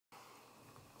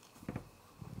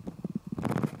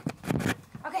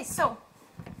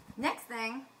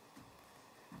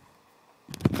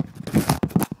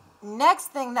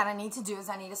thing that I need to do is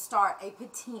I need to start a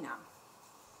patina.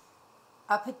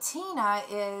 A patina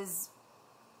is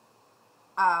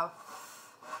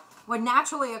what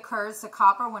naturally occurs to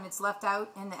copper when it's left out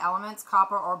in the elements,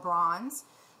 copper or bronze.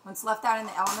 When it's left out in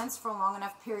the elements for a long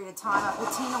enough period of time, a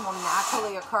patina will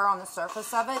naturally occur on the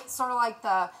surface of it. Sort of like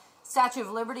the Statue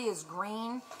of Liberty is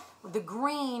green. The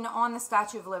green on the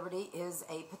Statue of Liberty is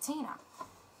a patina.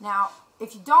 Now,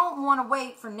 if you don't want to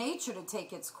wait for nature to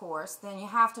take its course, then you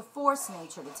have to force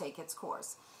nature to take its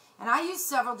course. And I use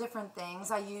several different things.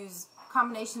 I use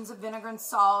combinations of vinegar and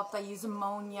salt. I use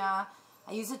ammonia.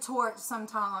 I use a torch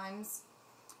sometimes.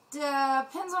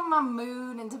 Depends on my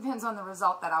mood and depends on the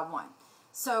result that I want.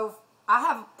 So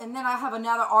and then I have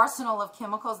another arsenal of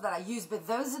chemicals that I use, but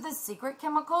those are the secret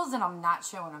chemicals and I'm not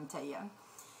showing them to you.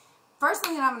 First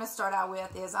thing that I'm going to start out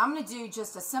with is I'm going to do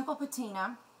just a simple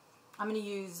patina. I'm going to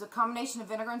use a combination of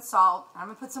vinegar and salt. I'm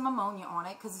going to put some ammonia on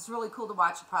it because it's really cool to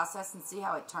watch the process and see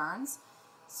how it turns.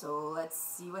 So let's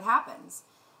see what happens.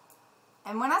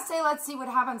 And when I say let's see what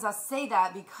happens, I say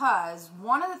that because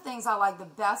one of the things I like the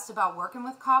best about working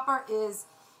with copper is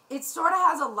it sort of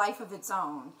has a life of its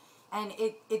own. And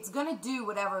it's going to do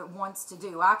whatever it wants to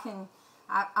do.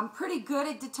 I'm pretty good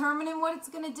at determining what it's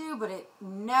going to do, but it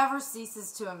never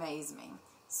ceases to amaze me.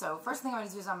 So first thing I'm going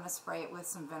to do is I'm going to spray it with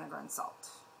some vinegar and salt.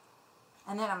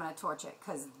 And then I'm going to torch it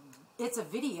because it's a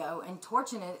video and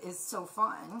torching it is so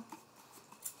fun.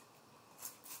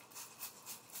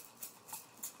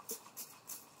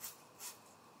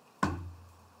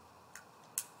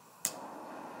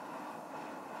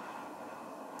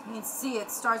 You can see it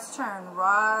starts to turn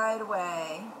right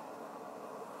away.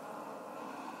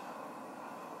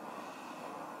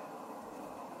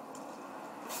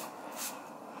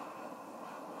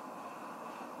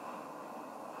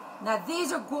 Now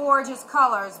these are gorgeous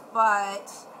colors,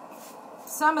 but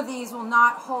some of these will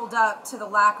not hold up to the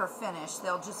lacquer finish.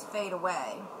 They'll just fade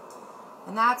away.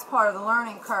 And that's part of the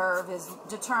learning curve, is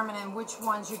determining which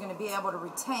ones you're going to be able to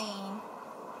retain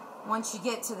once you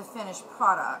get to the finished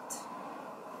product.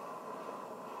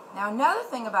 Now another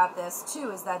thing about this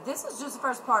too is that this is just the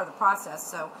first part of the process,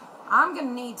 so I'm going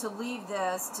to need to leave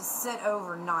this to sit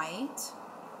overnight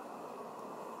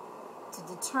to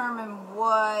determine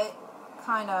what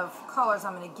kind of colors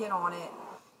I'm going to get on it.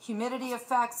 Humidity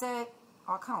affects it.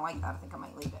 Oh, I kind of like that. I think I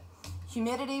might leave it.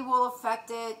 Humidity will affect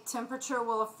it. Temperature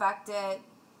will affect it.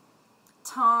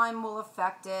 Time will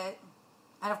affect it.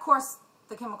 And of course,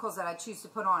 the chemicals that I choose to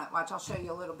put on it. Watch, I'll show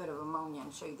you a little bit of ammonia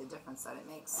and show you the difference that it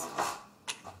makes.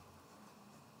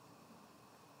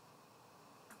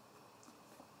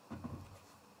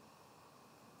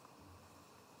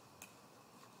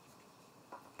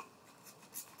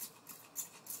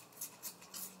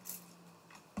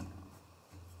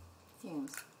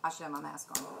 Fumes. I should have my mask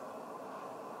on.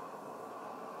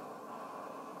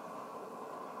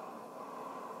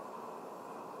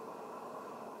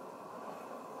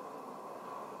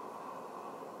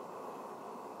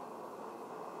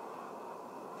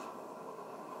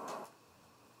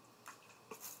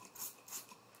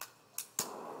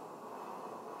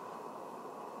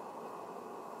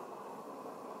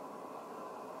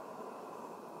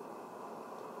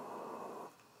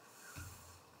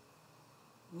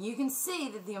 You can see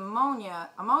that the ammonia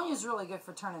is really good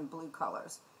for turning blue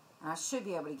colors. And I should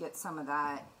be able to get some of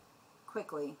that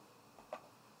quickly.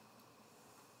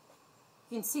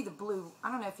 You can see the blue,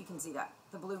 I don't know if you can see that,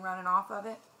 the blue running off of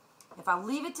it. If I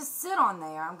leave it to sit on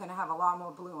there, I'm going to have a lot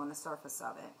more blue on the surface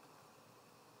of it.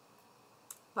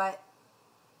 But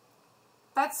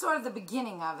that's sort of the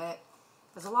beginning of it.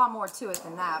 There's a lot more to it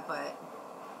than that, but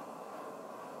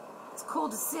it's cool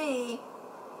to see.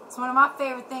 It's one of my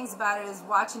favorite things about it is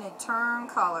watching it turn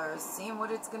colors, seeing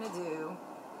what it's going to do.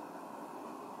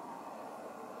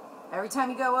 Every time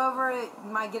you go over it, you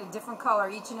might get a different color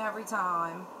each and every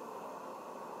time.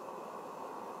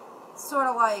 It's sort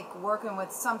of like working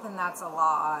with something that's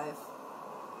alive.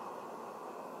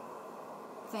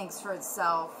 Thinks for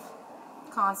itself.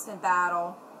 Constant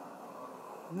battle.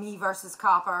 Me versus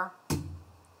copper.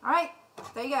 Alright,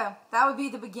 there you go. That would be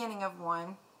the beginning of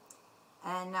one.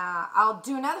 And I'll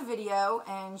do another video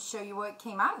and show you what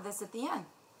came out of this at the end.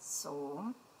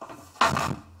 So,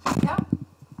 there you go.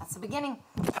 That's the beginning.